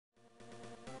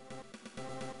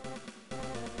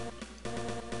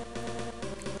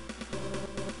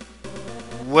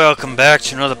welcome back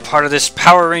to another part of this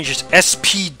Power Rangers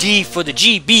SPD for the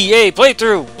GBA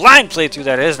playthrough. Blind playthrough,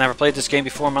 that is. Never played this game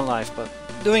before in my life, but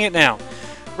I'm doing it now.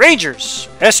 Rangers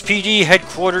SPD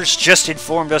headquarters just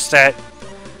informed us that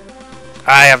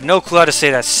I have no clue how to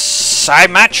say that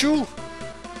Saimachu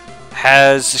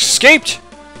has escaped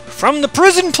from the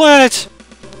prison planet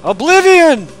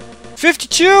Oblivion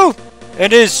 52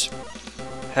 and is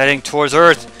heading towards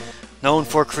Earth. Known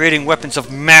for creating weapons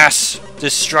of mass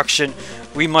destruction,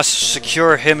 we must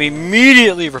secure him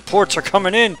immediately. Reports are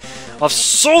coming in of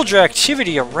soldier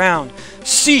activity around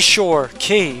Seashore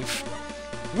Cave.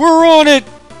 We're on it!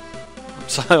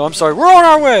 I'm sorry, we're on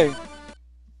our way!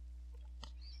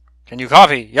 Can you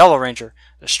copy? Yellow Ranger.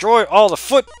 Destroy all the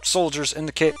foot soldiers in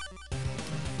the kit.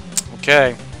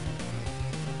 Okay.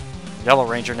 Yellow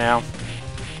Ranger now.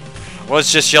 I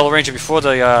was just Yellow Ranger before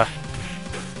the,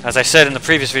 as I said in the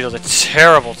previous video, the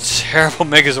terrible, terrible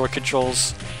Megazord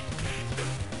controls.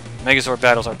 Megazord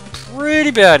battles are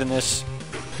pretty bad in this.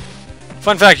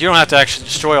 Fun fact, you don't have to actually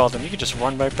destroy all of them. You can just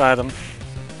run right by them.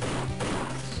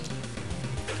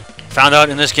 Found out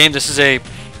in this game this is a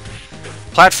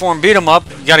platform beat 'em up.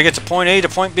 You gotta get to point A to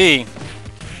point B.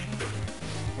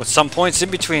 With some points in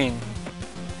between.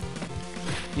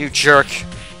 You jerk.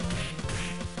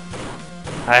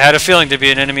 I had a feeling there'd be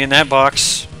an enemy in that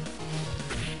box.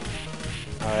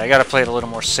 Alright, I gotta play it a little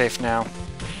more safe now.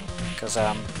 Because,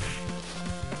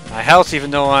 my health,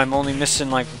 even though I'm only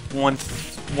missing like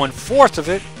one-fourth of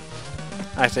it,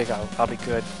 I think I'll be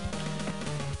good.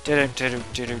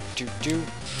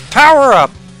 Power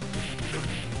up!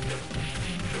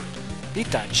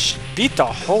 Beat the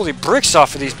holy bricks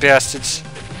off of these bastards.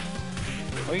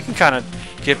 Oh, you can kind of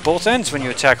get both ends when you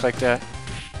attack like that.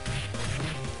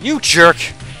 You jerk!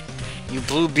 You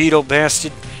blue beetle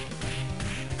bastard.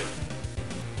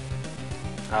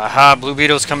 Aha, Blue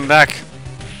Beetle's coming back.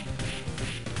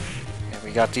 And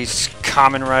we got these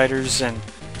Common Riders and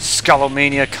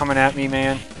Skullomania coming at me,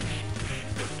 man.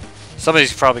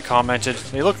 Somebody's probably commented,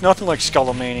 they look nothing like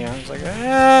Skullomania. I was like,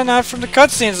 not from the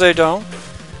cutscenes they don't.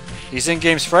 These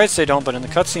in-game sprites they don't, but in the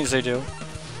cutscenes they do.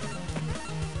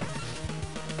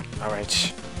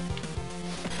 Alright.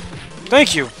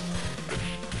 Thank you!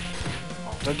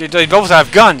 Oh, they both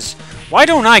have guns. Why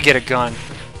don't I get a gun?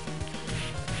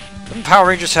 Doesn't Power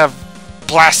Rangers have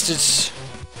blasters?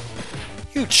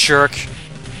 You jerk.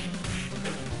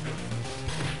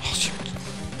 Oh, you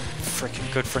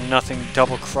freaking good for nothing,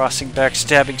 double-crossing,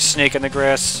 backstabbing snake in the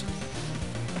grass.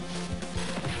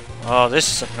 Oh,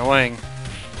 this is annoying.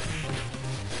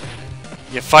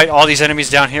 You fight all these enemies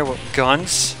down here with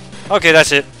guns? Okay,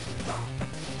 that's it.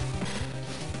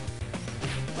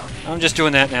 I'm just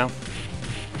doing that now.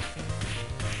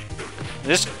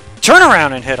 Just turn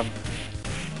around and hit them.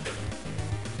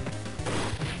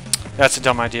 That's a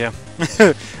dumb idea.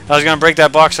 I was going to break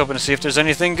that box open to see if there's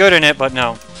anything good in it, but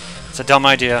no. It's a dumb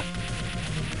idea.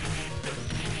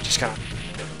 Just gotta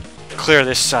clear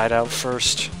this side out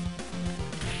first.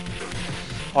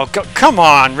 Oh, come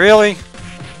on, really?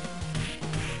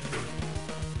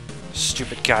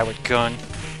 Stupid guy with gun.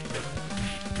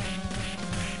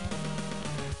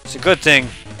 It's a good thing.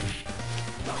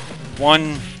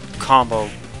 One combo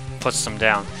puts them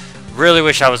down. Really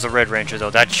wish I was the Red Ranger,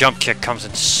 though. That jump kick comes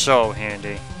in so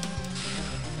handy.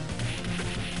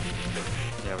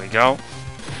 There we go.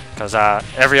 Because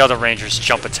every other Ranger's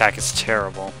jump attack is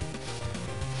terrible.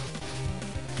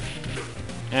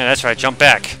 Yeah, that's right. Jump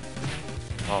back.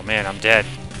 Oh, man, I'm dead.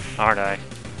 Aren't I?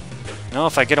 No,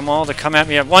 if I get them all to come at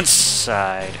me at one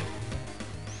side.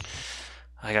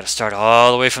 I gotta start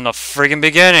all the way from the friggin'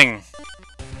 beginning.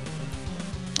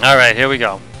 Alright, here we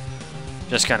go.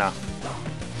 Just gonna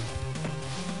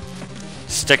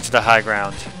stick to the high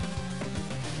ground.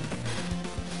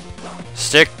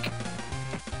 Stick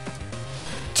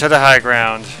to the high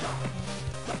ground.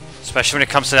 Especially when it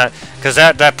comes to that. Because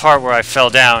that part where I fell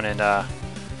down and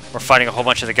we're fighting a whole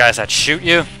bunch of the guys that shoot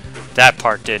you. That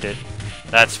part did it.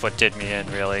 That's what did me in,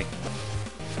 really.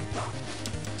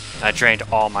 I drained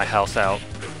all my health out.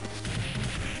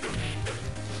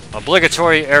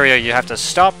 Obligatory area, you have to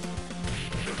stop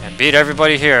and beat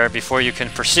everybody here before you can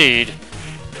proceed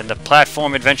in the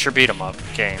platform adventure beat 'em up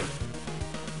game.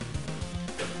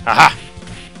 Aha!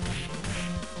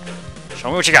 Show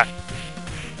me what you got.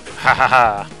 Ha ha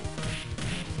ha.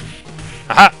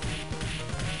 Aha!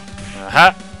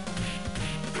 Aha!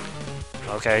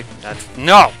 Okay, that's...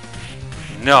 No!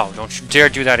 No, don't you dare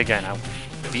do that again. I'll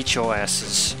beat your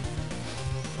asses.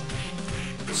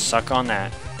 Suck on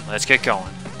that. Let's get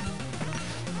going.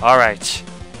 Alright.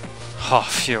 Oh,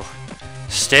 phew.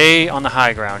 Stay on the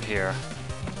high ground here.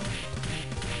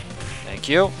 Thank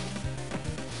you.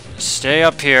 stay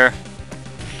up here.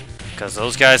 Because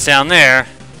those guys down there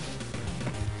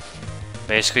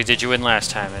basically did you in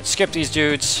last time. And skip these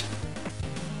dudes.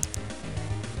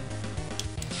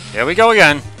 Here we go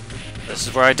again. This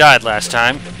is where I died last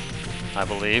time, I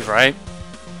believe, right?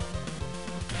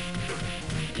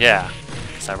 Yeah,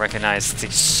 because I recognize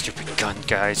these stupid gun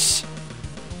guys.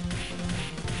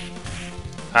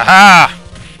 Aha!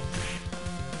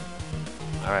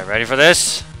 Alright, ready for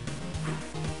this?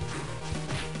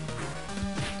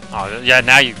 Oh, yeah,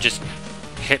 now you just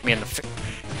hit me in the face.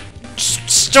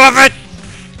 Stop it!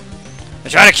 I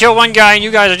tried to kill one guy and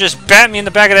you guys are just batting me in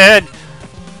the back of the head.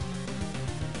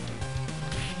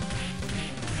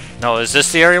 No, is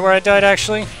this the area where I died,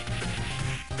 actually?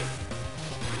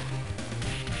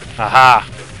 Aha!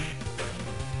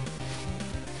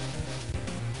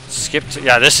 Skip to...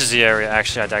 Yeah, this is the area,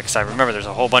 actually, I died, because I remember there's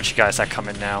a whole bunch of guys that come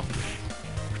in now.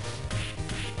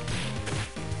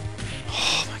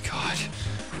 Oh my god.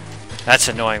 That's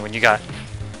annoying when you got,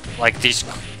 like, these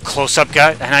close-up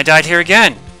guys, and I died here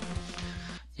again!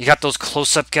 You got those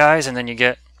close-up guys, and then you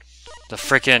get the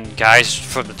frickin' guys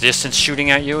from the distance shooting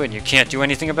at you, and you can't do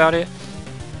anything about it?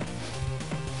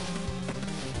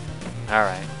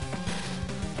 Alright.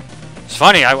 It's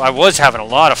funny, I was having a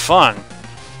lot of fun.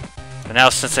 But now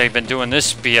since they've been doing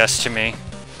this BS to me...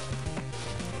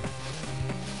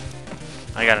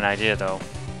 I got an idea, though.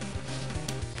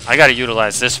 I gotta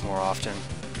utilize this more often.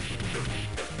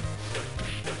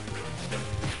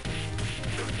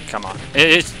 Come on.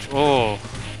 It's... Oh...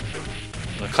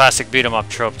 The classic beat-em-up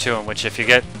trope, too, in which if you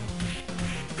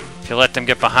let them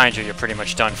get behind you, you're pretty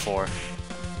much done for.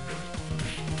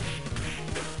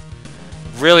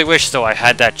 Really wish, though, I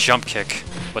had that jump kick,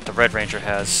 what the Red Ranger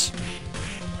has.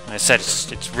 Like I said,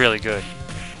 it's really good.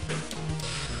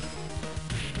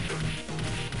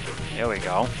 There we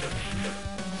go.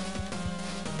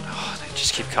 Oh, they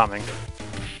just keep coming.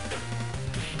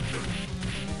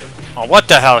 Oh, what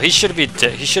the hell? He should be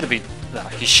dead. He should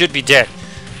be dead.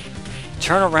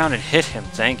 Turn around and hit him,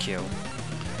 thank you.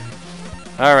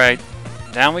 Alright,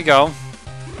 down we go.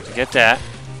 Get that.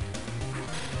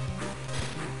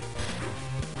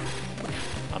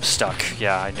 I'm stuck.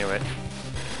 Yeah, I knew it.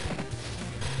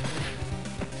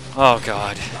 Oh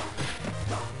god.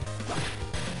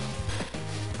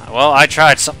 Well, I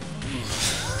tried some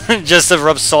just to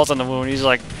rub salt on the wound. He's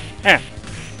like, eh.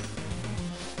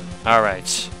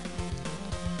 Alright.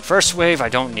 First wave, I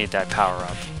don't need that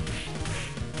power-up.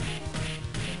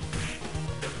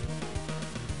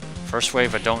 First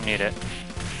wave, I don't need it.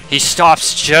 He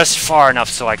stops just far enough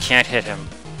so I can't hit him,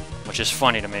 which is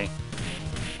funny to me.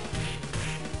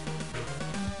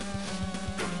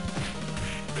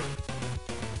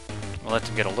 We'll let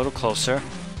them get a little closer.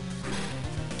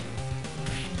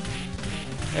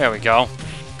 There we go.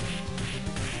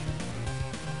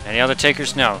 Any other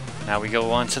takers? No. Now we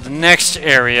go on to the next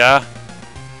area.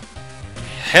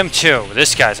 Him too.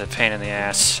 This guy's a pain in the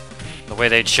ass. The way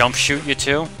they jump shoot you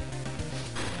too.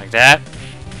 Like that.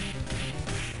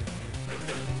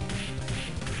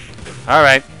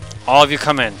 Alright. All of you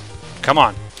come in. Come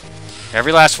on.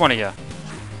 Every last one of you.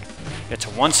 Get to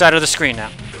one side of the screen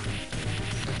now.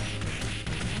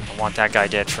 I want that guy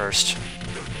dead first.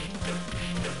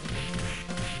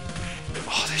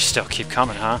 Oh, they still keep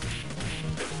coming, huh?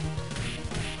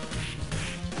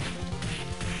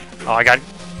 Oh, I got...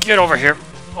 Get over here.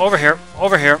 Over here.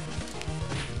 Over here.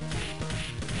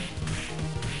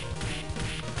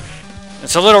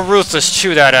 It's a little ruthless,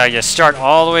 too, that you start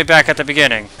all the way back at the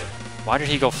beginning. Why did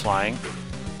he go flying?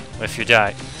 If you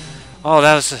die. Oh,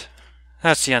 that's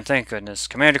the end, thank goodness.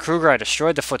 Commander Kruger, I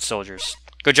destroyed the foot soldiers.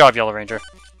 Good job, Yellow Ranger.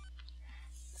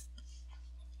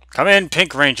 Come in,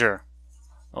 Pink Ranger.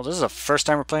 Oh, this is the first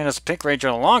time we're playing as a Pink Ranger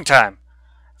in a long time.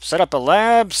 I've set up a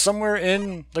lab somewhere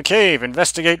in the cave.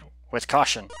 Investigate with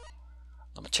caution.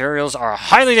 The materials are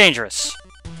highly dangerous.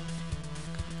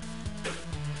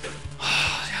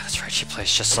 Yeah, that's right. She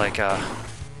plays just like,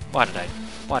 why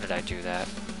did I do that?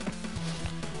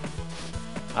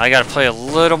 I gotta play a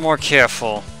little more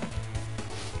careful.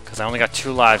 Because I only got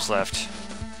 2 lives left.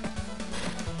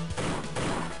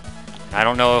 I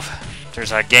don't know if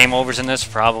there's game overs in this.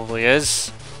 Probably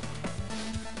is.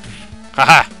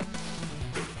 Haha!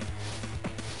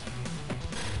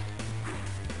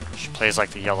 She plays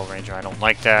like the Yellow Ranger. I don't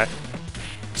like that.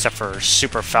 Except for her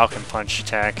Super Falcon Punch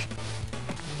attack.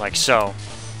 Like so.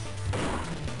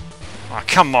 Oh,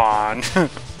 come on!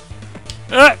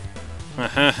 There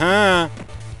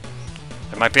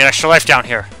might be an extra life down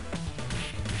here.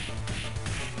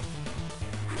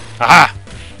 Aha!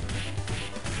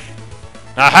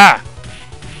 Aha!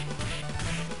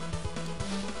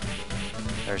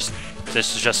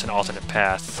 This is just an alternate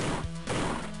path.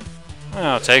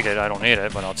 I'll take it. I don't need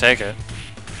it, but I'll take it.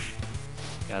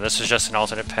 Yeah, this was just an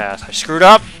alternate path. I screwed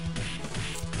up!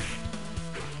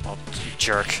 Oh, you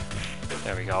jerk.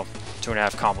 There we go.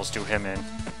 2.5 combos do him in.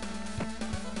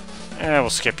 We'll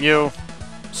skip you.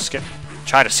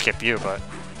 Try to skip you, but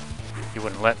you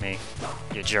wouldn't let me,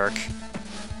 you jerk.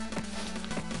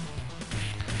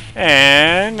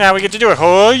 And now we get to do it.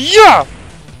 Oh, yeah!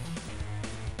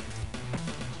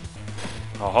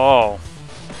 Oh,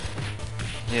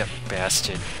 you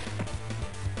bastard.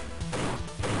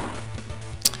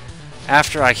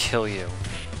 After I kill you.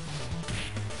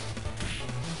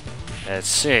 Let's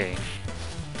see.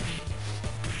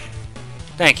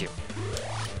 Thank you.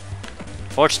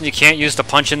 Fortunately, you can't use the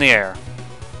punch in the air.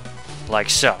 Like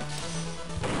so.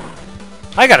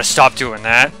 I gotta stop doing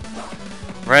that.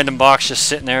 Random box just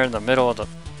sitting there in the middle of the...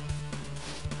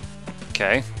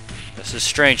 Okay. This is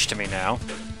strange to me now.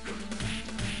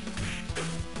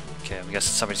 Okay, I guess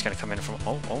somebody's gonna come in from...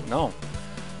 Oh, no.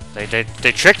 They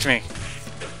tricked me.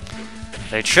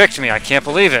 They tricked me. I can't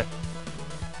believe it.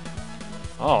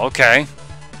 Oh, okay.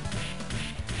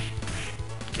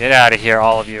 Get out of here,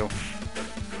 all of you.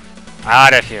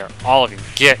 Out of here, all of you.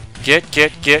 Get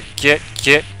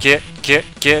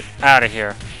out of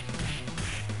here.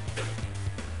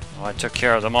 Well, I took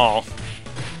care of them all.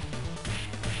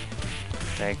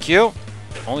 Thank you.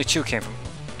 Only 2 came from...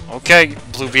 Okay,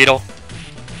 Blue Beetle.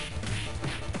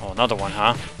 Oh, another one,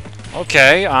 huh?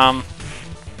 Okay,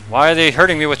 why are they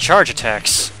hurting me with charge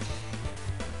attacks?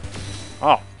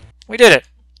 Oh, we did it.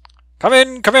 Come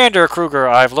in, Commander Kruger.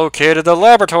 I've located the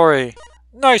laboratory.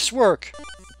 Nice work.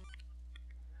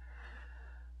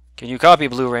 Can you copy,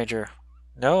 Blue Ranger?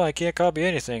 No, I can't copy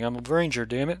anything. I'm a Ranger,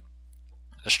 damn it.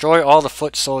 Destroy all the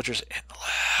foot soldiers in the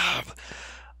lab.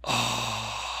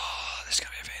 Oh, this is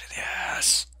gonna be a pain in the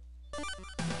ass.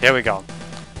 Here we go.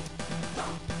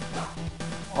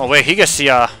 Oh wait, he gets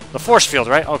the force field,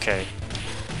 right? Okay.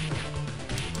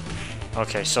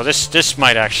 Okay, so this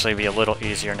might actually be a little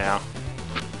easier now.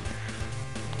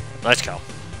 Let's go.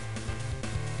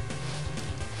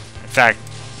 In fact,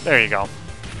 there you go.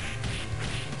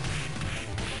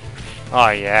 Oh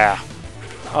yeah.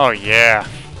 Oh yeah.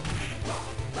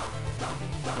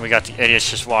 We got the idiots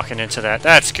just walking into that.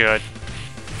 That's good.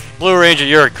 Blue Ranger,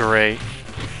 you're great.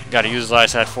 Gotta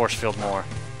utilize that force field more.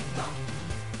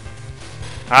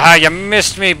 Aha, you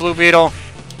missed me, Blue Beetle.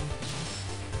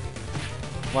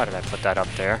 Why did I put that up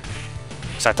there?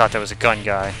 Because I thought that was a gun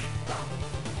guy.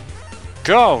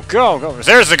 Go, go, go.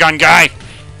 There's the gun guy!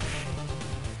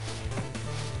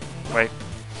 Wait.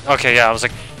 Okay, yeah, I was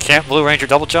like, can't Blue Ranger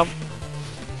double jump?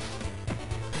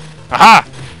 Aha!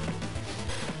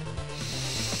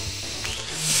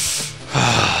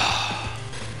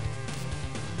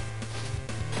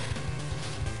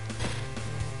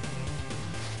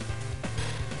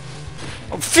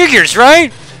 Oh, figures,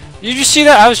 right? Did you see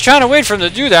that? I was trying to wait for him to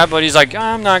do that, but he's like,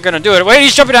 I'm not gonna do it. Wait,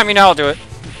 he's jumping at me now, I'll do it.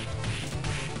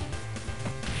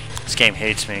 This game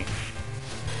hates me.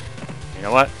 You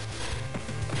know what?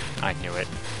 I knew it.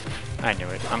 I knew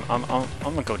it. I'm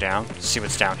gonna go down, see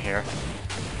what's down here.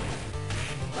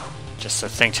 Just the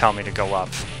thing tell me to go up.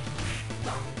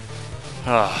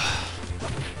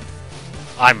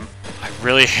 I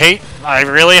really hate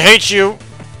you.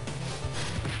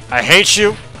 I hate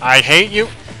you. I hate you.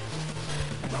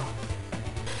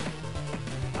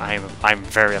 I'm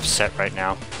very upset right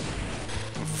now.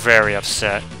 I'm very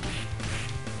upset.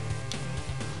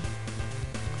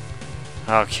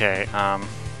 Okay,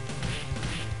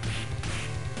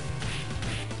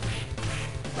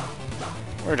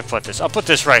 where to put this? I'll put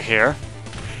this right here.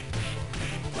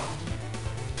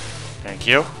 Thank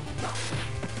you.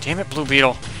 Damn it, Blue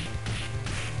Beetle.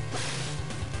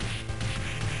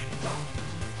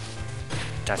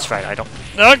 That's right, I don't...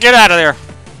 Oh, get out of there!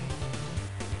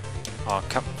 Oh,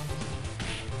 come...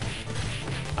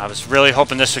 I was really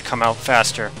hoping this would come out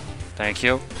faster. Thank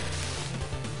you.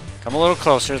 Come a little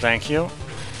closer, thank you.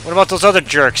 What about those other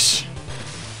jerks?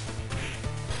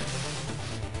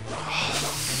 Oh,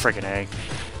 friggin' A.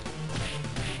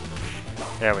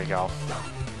 There we go.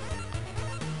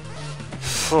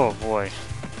 Oh boy.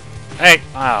 Hey!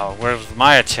 Wow, where's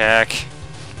my attack?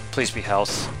 Please be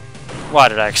health. Why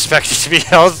did I expect it to be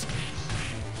health?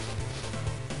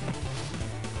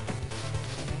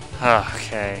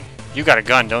 Okay. You got a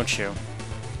gun, don't you?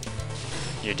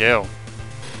 You do.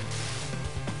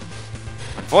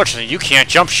 Unfortunately, you can't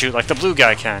jump shoot like the blue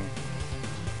guy can.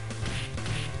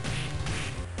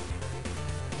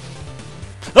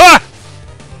 Ah!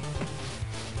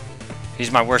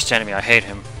 He's my worst enemy. I hate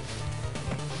him.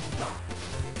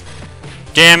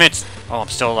 Damn it! Oh, I'm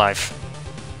still alive.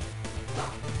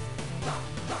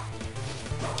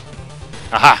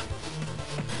 Aha!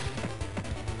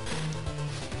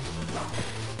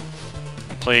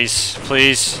 Please,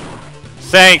 please.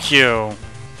 Thank you!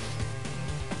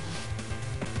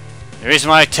 The reason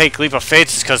why I take Leap of Faith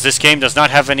is because this game does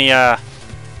not have any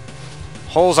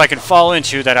holes I can fall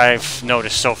into that I've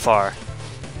noticed so far.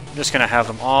 I'm just gonna have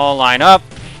them all line up.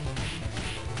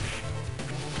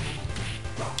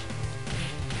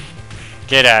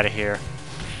 Get out of here.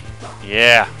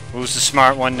 Yeah, who's the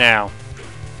smart one now?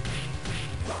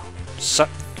 So,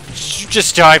 you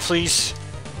just die, please.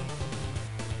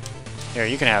 Here,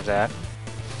 you can have that.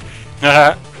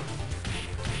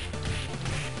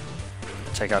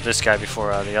 Take out this guy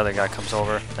before the other guy comes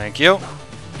over. Thank you.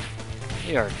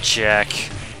 You're a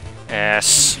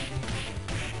jackass.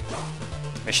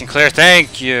 Mission clear.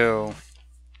 Thank you.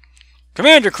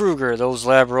 Commander Kruger, those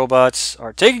lab robots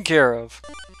are taken care of.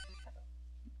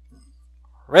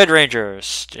 Red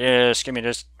Rangers, just give me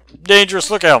this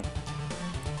dangerous lookout.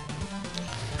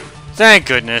 Thank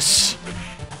goodness.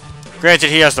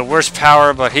 Granted, he has the worst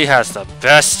power, but he has the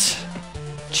best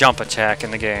jump attack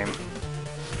in the game.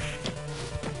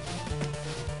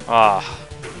 Ah,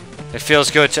 it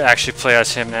feels good to actually play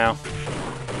as him now.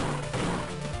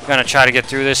 I'm gonna try to get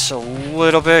through this a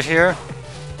little bit here.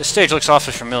 This stage looks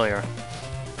awfully familiar.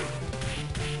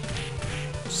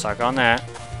 Suck on that.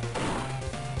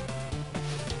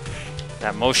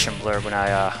 That motion blur when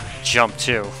I jump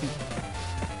too.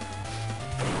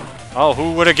 Oh,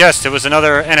 who would have guessed it was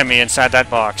another enemy inside that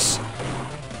box?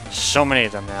 So many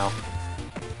of them now.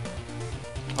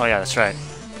 Oh yeah, that's right.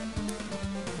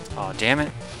 Oh, damn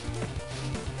it.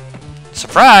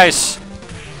 Surprise!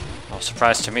 Oh,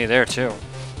 surprise to me there too.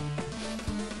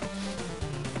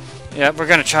 Yeah, we're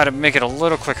gonna try to make it a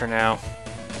little quicker now.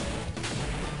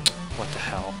 What the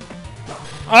hell?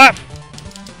 Ah!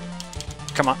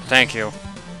 Come on, thank you.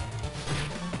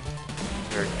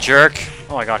 You're a jerk.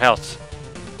 Oh, I got health.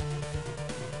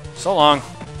 So long.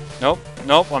 Nope,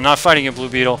 nope, I'm not fighting you, Blue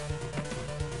Beetle.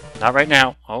 Not right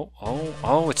now.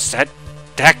 Oh, it's that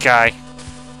guy.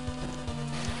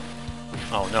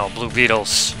 Oh no, Blue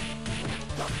Beetles.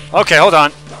 Okay, hold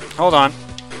on. Hold on.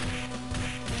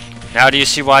 Now do you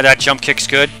see why that jump kick's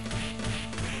good?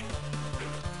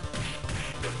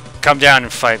 Come down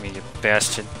and fight me, you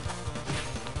bastard.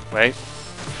 Wait.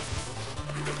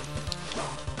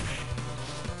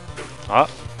 Oh.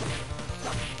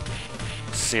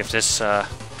 Let's see if this,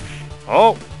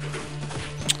 Oh!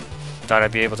 Thought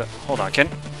I'd be able to... Hold on, I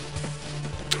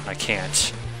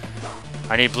can't.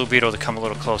 I need Blue Beetle to come a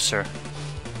little closer.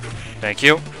 Thank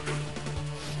you.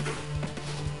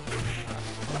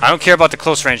 I don't care about the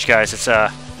close range guys. It's,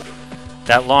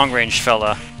 that long range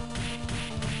fella.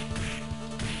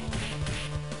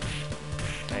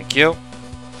 Thank you.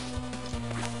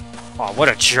 Oh, what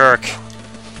a jerk.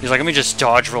 He's like, let me just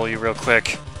dodge roll you real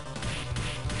quick.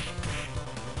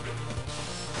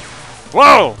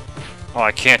 Whoa! Oh,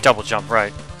 I can't double jump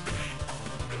right.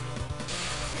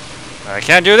 I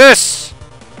can't do this!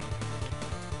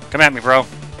 Come at me, bro.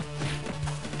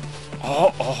 Oh,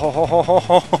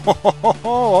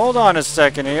 hold on a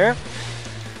second here.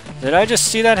 Did I just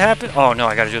see that happen? Oh no,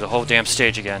 I gotta do the whole damn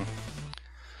stage again.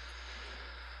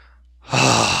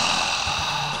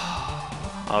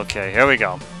 Okay, here we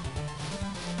go.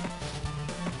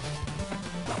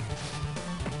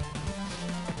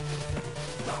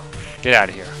 Get out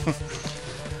of here.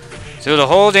 Do the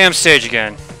whole damn stage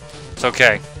again. It's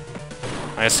okay.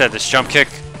 Like I said, this jump kick.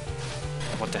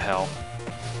 What the hell?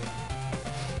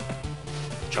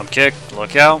 Jump kick,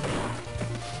 look out.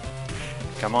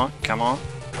 Come on, come on.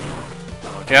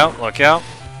 Look out, look out.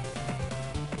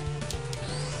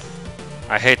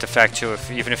 I hate the fact too,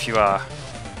 even if you Oh,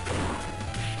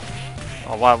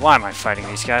 why am I fighting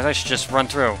these guys? I should just run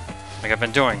through, like I've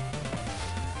been doing.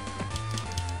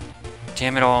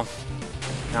 Damn it all.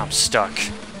 Now I'm stuck.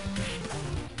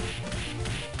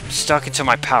 I'm stuck until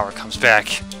my power comes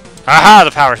back. Aha!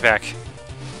 The power's back.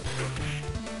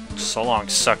 So long,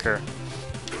 sucker.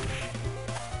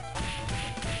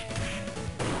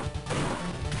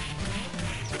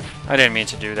 I didn't mean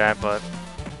to do that, but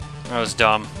that was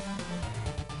dumb.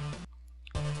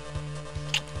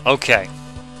 Okay.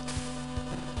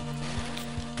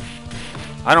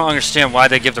 I don't understand why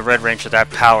they give the Red Ranger that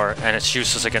power and it's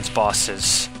useless against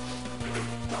bosses.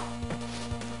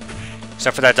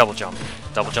 Except for that double jump.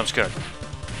 Double jump's good.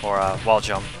 Or wall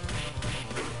jump.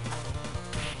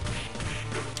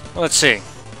 Well, let's see.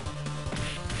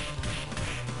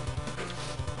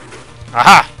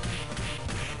 Aha!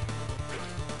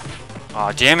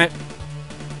 Aw, damn it.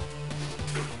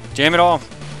 Damn it all.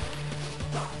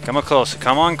 Come on closer.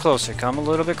 Come on closer. Come a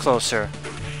little bit closer.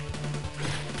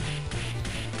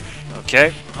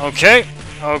 Okay, okay,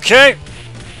 okay.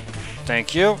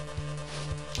 Thank you.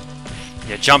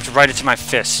 You jumped right into my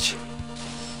fist.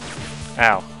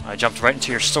 Ow, I jumped right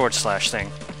into your sword slash thing.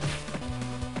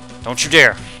 Don't you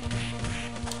dare.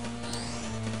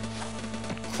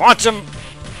 Quantum!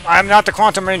 I'm not the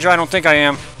Quantum Ranger, I don't think I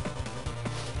am.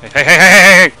 Hey, hey, hey, hey,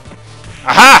 hey, hey!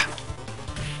 Aha!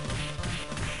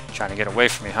 Trying to get away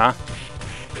from me, huh?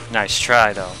 Nice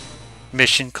try, though.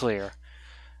 Mission clear.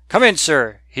 Come in,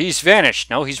 sir. He's vanished.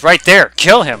 No, he's right there.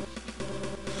 Kill him.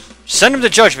 Send him to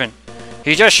Judgment.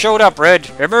 He just showed up, Red.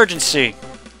 Emergency.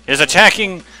 Is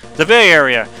attacking the Bay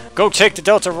Area. Go take the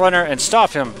Delta Runner and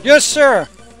stop him. Yes, sir.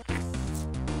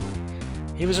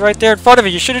 He was right there in front of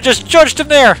me. You should have just judged him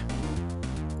there.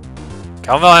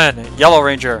 Come on, Yellow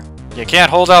Ranger. You can't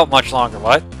hold out much longer,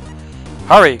 what?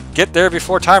 Hurry. Get there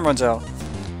before time runs out.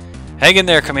 Hang in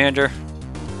there, Commander.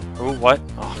 Ooh, what?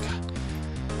 Oh, God.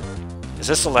 Is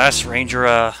this the last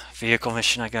Ranger vehicle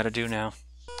mission I gotta do now?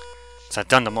 Because I've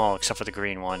done them all except for the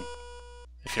green one.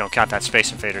 If you don't count that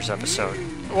Space Invaders episode.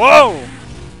 Whoa!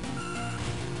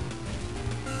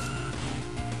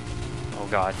 Oh,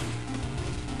 God.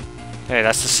 Hey,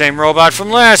 that's the same robot from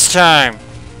last time!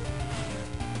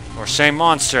 Or same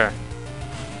monster.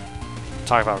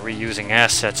 Talk about reusing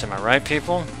assets, am I right,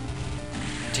 people?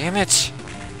 Damn it!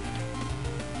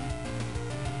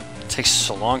 It takes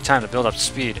so long time to build up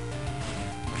speed.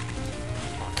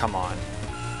 Oh, come on.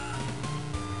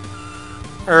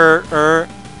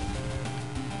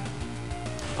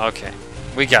 Okay,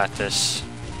 we got this.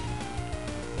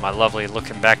 My lovely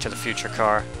looking Back to the Future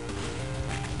car.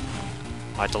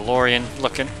 My DeLorean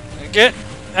looking. Get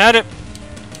at it!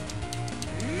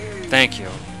 Thank you.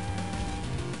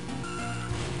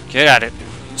 Get at it.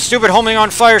 Stupid homing on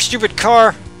fire, stupid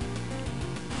car!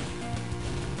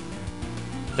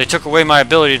 They took away my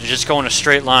ability to just go in a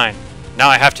straight line. Now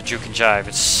I have to juke and jive.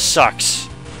 It sucks.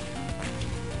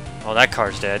 Oh, that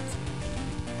car's dead.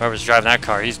 Whoever's driving that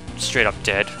car, he's straight up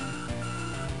dead.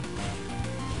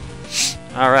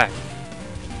 Alright.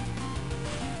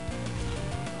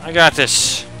 I got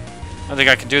this. I think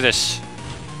I can do this.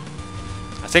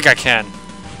 I think I can.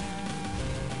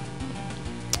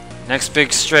 Next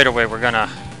big straightaway, we're gonna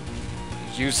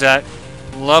use that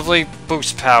lovely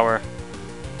boost power.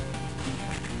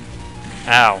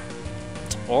 Ow.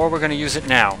 Or we're gonna use it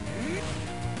now.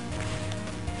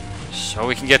 So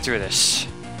we can get through this.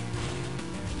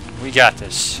 We got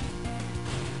this.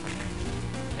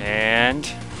 And...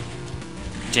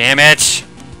 damn it!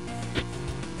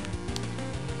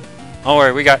 Don't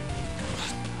worry, we got...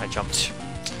 I jumped.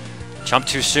 Jumped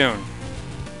too soon.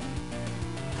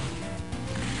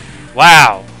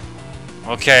 Wow!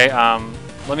 Okay,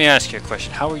 let me ask you a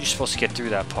question. How were you supposed to get through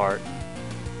that part?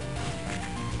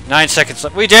 9 seconds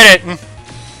left. We did it!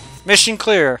 Mission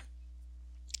clear.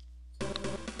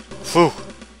 Whew.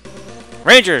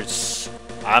 Rangers!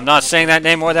 I'm not saying that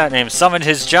name or that name. Summon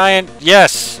his giant...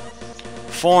 yes!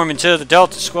 Form into the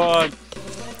Delta Squad.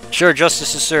 Sure,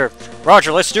 justice is served.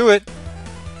 Roger, let's do it!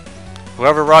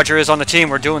 Whoever Roger is on the team,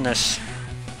 we're doing this.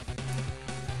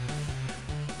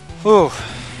 Whew.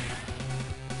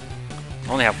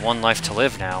 I only have one life to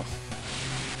live now.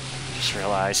 Just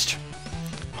realized.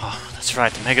 Oh, that's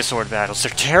right, the Megazord battles.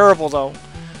 They're terrible, though.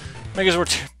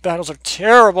 Megazord battles are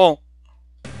terrible.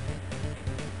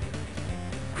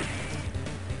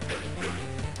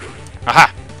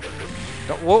 Aha!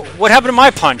 What happened to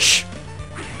my punch?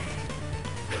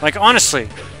 Like, honestly.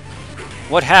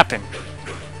 What happened?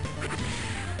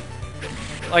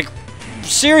 Like,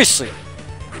 seriously.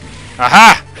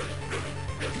 Aha!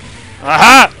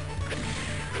 Aha!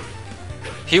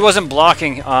 He wasn't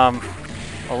blocking, a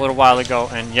little while ago,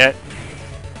 and yet...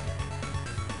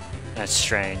 that's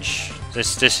strange.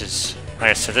 This is...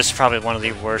 like I said, this is probably one of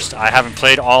the worst. I haven't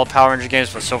played all Power Ranger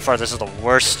games, but so far this is the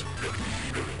worst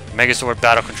Megazord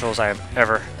battle controls I have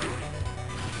ever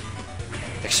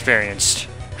experienced.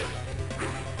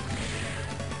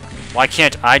 Why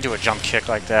can't I do a jump kick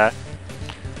like that?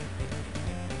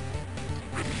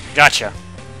 Gotcha.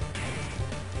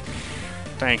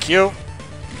 Thank you.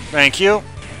 Thank you.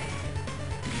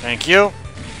 Thank you.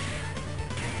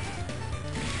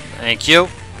 Thank you.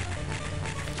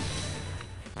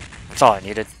 That's all I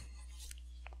needed.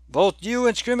 Both you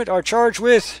and Scrimmett are charged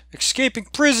with escaping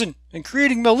prison and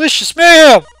creating malicious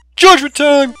mayhem! Judgment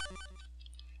time!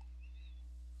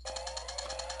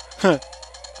 Huh.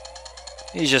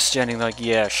 He's just standing like,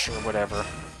 yeah, sure, whatever.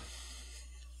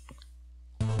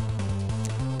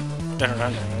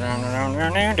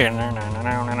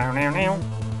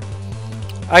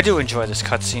 I do enjoy this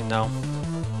cutscene, though.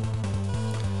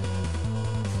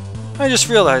 I just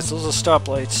realized those are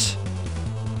stoplights.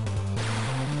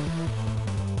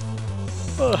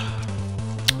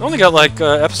 We only got like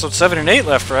episode 7 and 8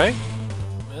 left, right?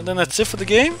 And then that's it for the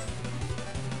game?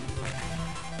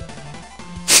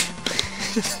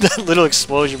 That little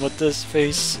explosion with this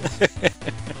face.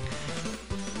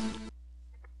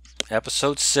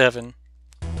 Episode 7.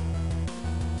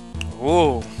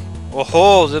 Ooh.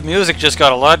 Oh, the music just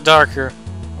got a lot darker.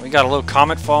 We got a little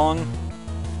comet falling.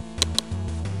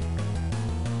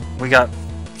 We got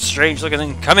strange looking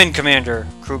thing. Come in, Commander.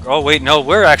 Oh, wait, no.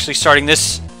 We're actually starting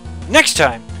this next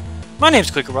time. My name's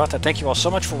Clinkeroith. I thank you all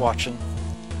so much for watching.